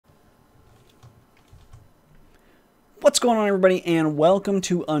What's going on, everybody, and welcome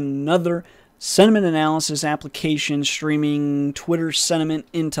to another sentiment analysis application streaming Twitter sentiment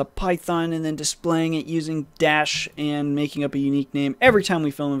into Python and then displaying it using dash and making up a unique name every time we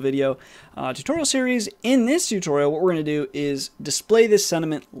film a video tutorial series. In this tutorial, what we're going to do is display this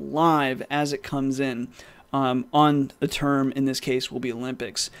sentiment live as it comes in on the term. In this case will be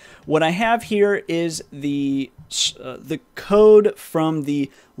Olympics. What I have here is the code from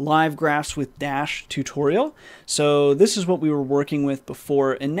the live graphs with dash tutorial. So this is what we were working with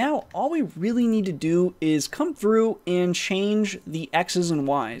before, and now all we really need to do is come through and change the x's and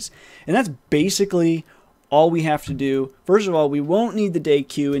y's, and that's basically all we have to do. First of all, we won't need the day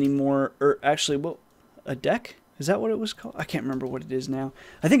queue anymore, or actually, well, a deck? Is that what it was called? I can't remember what it is now.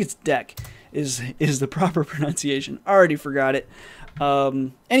 I think it's deck is the proper pronunciation. I already forgot it.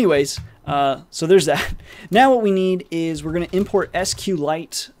 Anyways, so there's that. Now what we need is we're going to import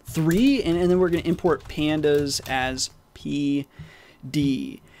SQLite3, and then we're going to import pandas as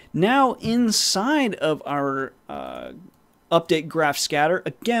PD. Now inside of our update graph scatter,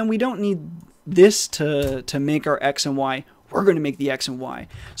 again, we don't need this to make our x and y. We're going to make the x and y.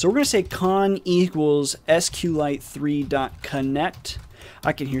 So we're going to say con equals SQLite3.connect.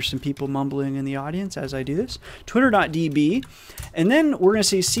 I can hear some people mumbling in the audience as I do this. Twitter.db. And then we're going to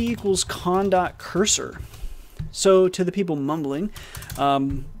say c equals con.cursor. So to the people mumbling,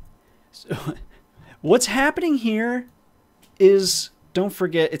 what's happening here is, don't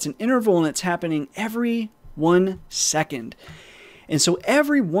forget, it's an interval and it's happening every 1 second. And so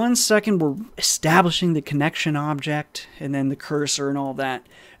every 1 second we're establishing the connection object and then the cursor and all that.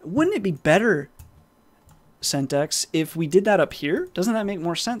 Wouldn't it be better, Centex, if we did that up here? Doesn't that make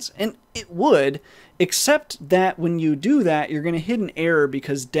more sense? And it would, except that when you do that, you're going to hit an error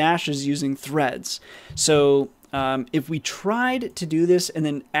because dash is using threads. So if we tried to do this and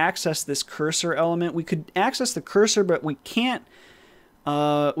then access this cursor element, we could access the cursor, but we can't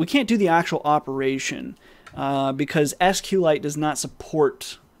do the actual operation. Because SQLite does not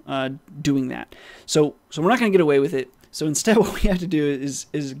support doing that. So we're not going to get away with it. So instead what we have to do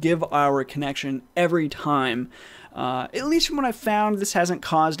is give our connection every time. At least from what I've found, this hasn't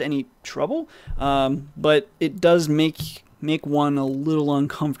caused any trouble, but it does make one a little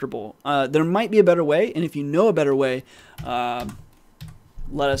uncomfortable. There might be a better way, and if you know a better way,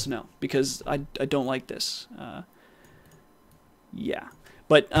 let us know, because I don't like this. Yeah.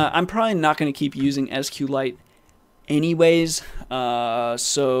 But I'm probably not going to keep using SQLite anyways,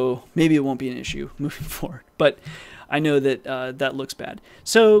 so maybe it won't be an issue moving forward. But I know that that looks bad.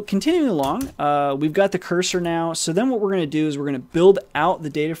 So continuing along, we've got the cursor now. So then what we're going to do is we're going to build out the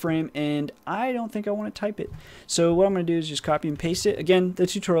data frame, and I don't think I want to type it. So what I'm going to do is just copy and paste it. Again, the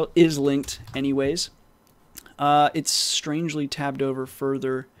tutorial is linked anyways. It's strangely tabbed over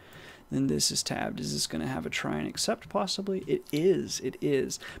further. Then this is tabbed. Is this going to have a try and accept possibly? It is. It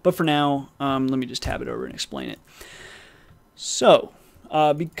is. But for now, let me just tab it over and explain it. So,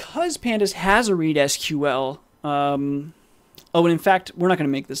 because Pandas has a read SQL, oh, and in fact, we're not going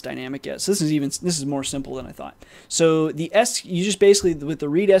to make this dynamic yet. So this is more simple than I thought. So you just basically, with the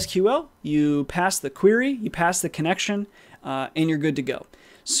read SQL, you pass the query, you pass the connection, and you're good to go.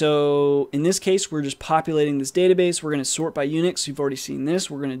 So in this case, we're just populating this database. We're going to sort by Unix. You've already seen this.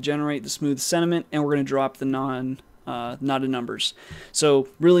 We're going to generate the smooth sentiment, and we're going to drop the not a numbers. So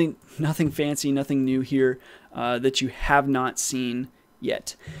really nothing fancy, nothing new here that you have not seen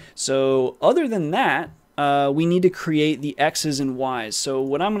yet. So other than that, we need to create the x's and y's. So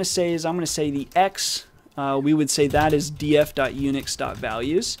what I'm going to say is I'm going to say the x, we would say that is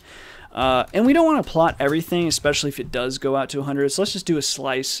df.unix.values. And we don't want to plot everything, especially if it does go out to 100. So let's just do a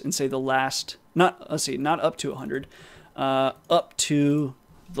slice and say the last, not up to 100, up to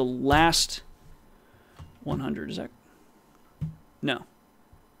the last 100. Is that, no,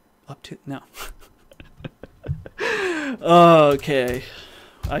 up to, no. Okay,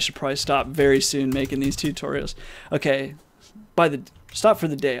 I should probably stop very soon making these tutorials. Okay, stop for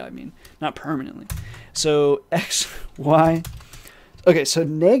the day, I mean, not permanently. So x, y. Okay, so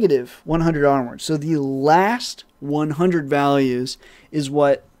negative 100 onwards. So the last 100 values is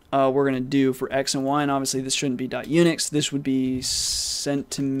what we're going to do for x and y. And obviously this shouldn't be .unix. This would be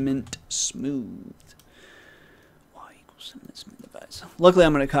sentiment smooth. Y equals sentiment smooth device. Luckily,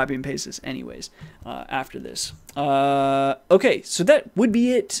 I'm going to copy and paste this anyways after this. Okay, so that would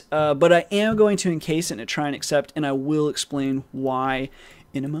be it. But I am going to encase it and try and accept, and I will explain why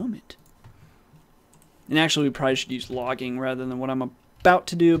in a moment. And actually, we probably should use logging rather than what I'm about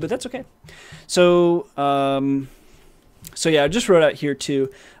to do, but that's okay. So, so yeah, I just wrote out here too,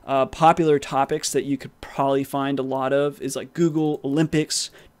 popular topics that you could probably find a lot of is like Google, Olympics,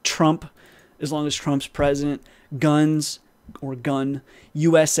 Trump, as long as Trump's president. Guns or gun,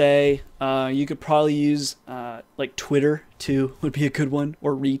 USA. You could probably use like Twitter too, would be a good one,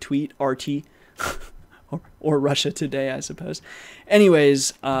 or retweet RT. or Russia Today, I suppose.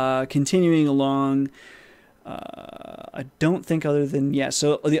 Anyways, continuing along, I don't think other than, yeah,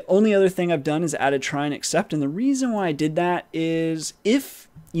 so the only other thing I've done is added try and accept, and the reason why I did that is if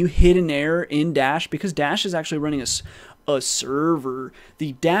you hit an error in Dash, because Dash is actually running a server,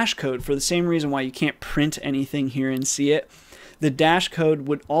 the Dash code, for the same reason why you can't print anything here and see it, the Dash code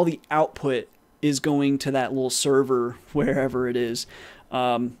would, all the output is going to that little server, wherever it is.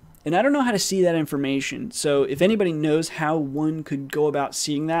 And I don't know how to see that information. So if anybody knows how one could go about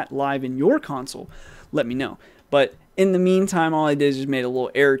seeing that live in your console, let me know. But in the meantime, all I did is just made a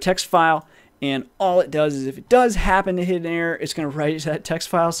little error text file. And all it does is if it does happen to hit an error, it's going to write it to that text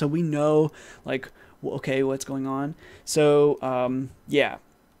file so we know, like, okay, what's going on. So, yeah.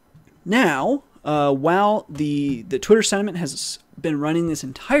 Now, while the Twitter sentiment has been running this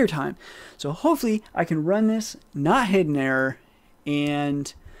entire time, so hopefully I can run this, not hit an error,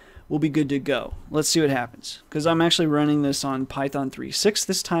 and we'll be good to go. Let's see what happens, because I'm actually running this on Python 3.6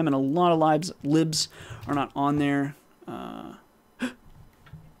 this time, and a lot of libs are not on there.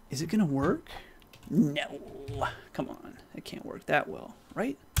 Is it gonna work? No, come on, it can't work that well,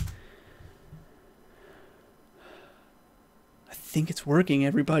 right? I think it's working,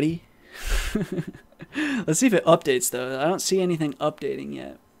 everybody. Let's see if it updates though. I don't see anything updating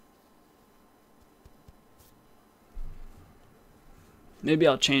yet. Maybe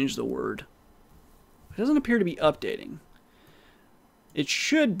I'll change the word. It doesn't appear to be updating. It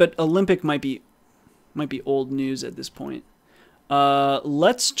should, but Olympic might be old news at this point.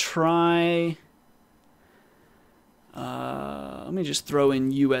 Let's try. Let me just throw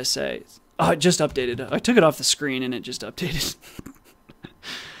in USA. Oh, it just updated. I took it off the screen and it just updated.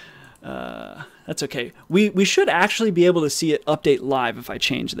 That's okay. We should actually be able to see it update live if I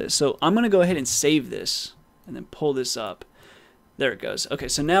change this. So I'm going to go ahead and save this and then pull this up. There it goes. Okay,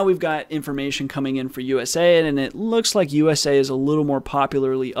 so now we've got information coming in for USA, and it looks like USA is a little more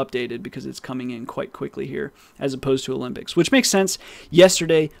popularly updated because it's coming in quite quickly here as opposed to Olympics, which makes sense.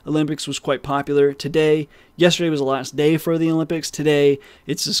 Yesterday, Olympics was quite popular. Yesterday was the last day for the Olympics. Today,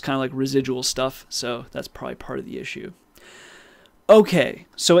 it's just kind of like residual stuff, so that's probably part of the issue. Okay,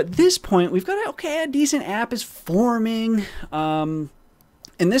 so at this point, we've got, a decent app is forming, and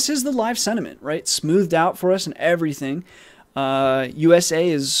this is the live sentiment, right? Smoothed out for us and everything. USA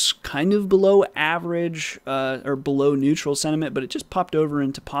is kind of below average or below neutral sentiment, but it just popped over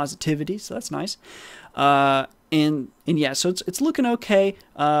into positivity, so that's nice. And yeah, so it's looking okay.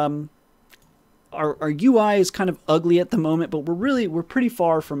 Our UI is kind of ugly at the moment, but we're pretty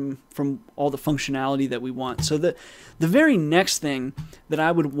far from all the functionality that we want. So the very next thing that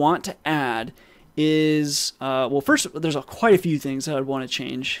I would want to add is well, first there's quite a few things that I'd want to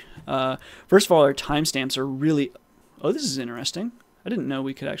change. First of all, our timestamps are really. Oh, this is interesting. I didn't know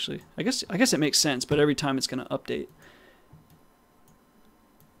we could actually. I guess it makes sense, but every time it's going to update.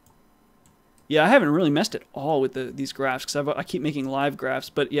 Yeah, I haven't really messed at all with these graphs because I keep making live graphs,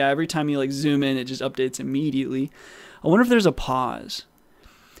 but yeah, every time you like zoom in, it just updates immediately. I wonder if there's a pause.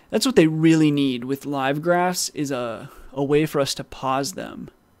 That's what they really need with live graphs, is a way for us to pause them.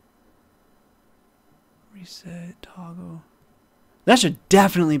 Reset, toggle. That should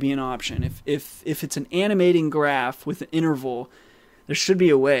definitely be an option. If it's an animating graph with an interval, there should be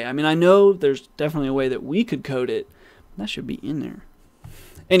a way. I mean, I know there's definitely a way that we could code it. That should be in there.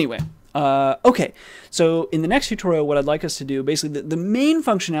 Anyway, okay. So in the next tutorial, what I'd like us to do, basically the main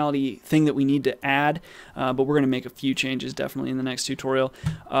functionality thing that we need to add, but we're going to make a few changes definitely in the next tutorial,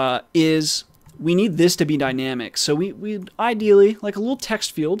 is we need this to be dynamic. So we ideally, like a little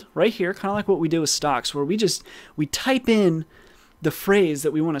text field right here, kind of like what we do with stocks, where we type in the phrase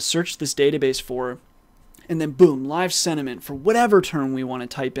that we want to search this database for, and then boom, live sentiment for whatever term we want to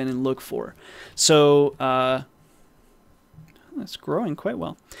type in and look for. So that's growing quite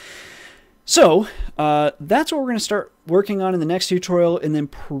well. So that's what we're going to start working on in the next tutorial, and then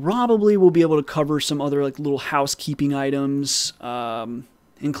probably we'll be able to cover some other like little housekeeping items,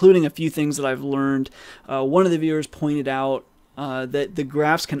 including a few things that I've learned. One of the viewers pointed out that the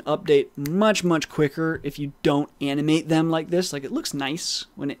graphs can update much quicker if you don't animate them like this. Like, it looks nice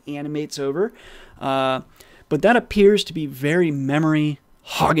when it animates over, but that appears to be very memory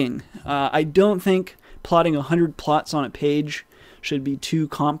hogging. I don't think plotting 100 plots on a page should be too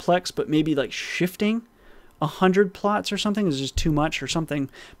complex, but maybe like shifting 100 plots or something is just too much or something,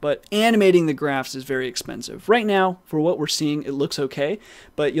 but animating the graphs is very expensive. Right now, for what we're seeing, it looks okay,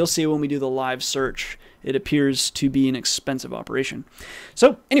 but you'll see when we do the live search, it appears to be an expensive operation.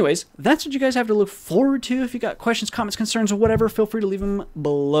 So anyways, that's what you guys have to look forward to. If you got questions, comments, concerns, or whatever, feel free to leave them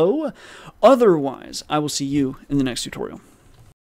below. Otherwise, I will see you in the next tutorial.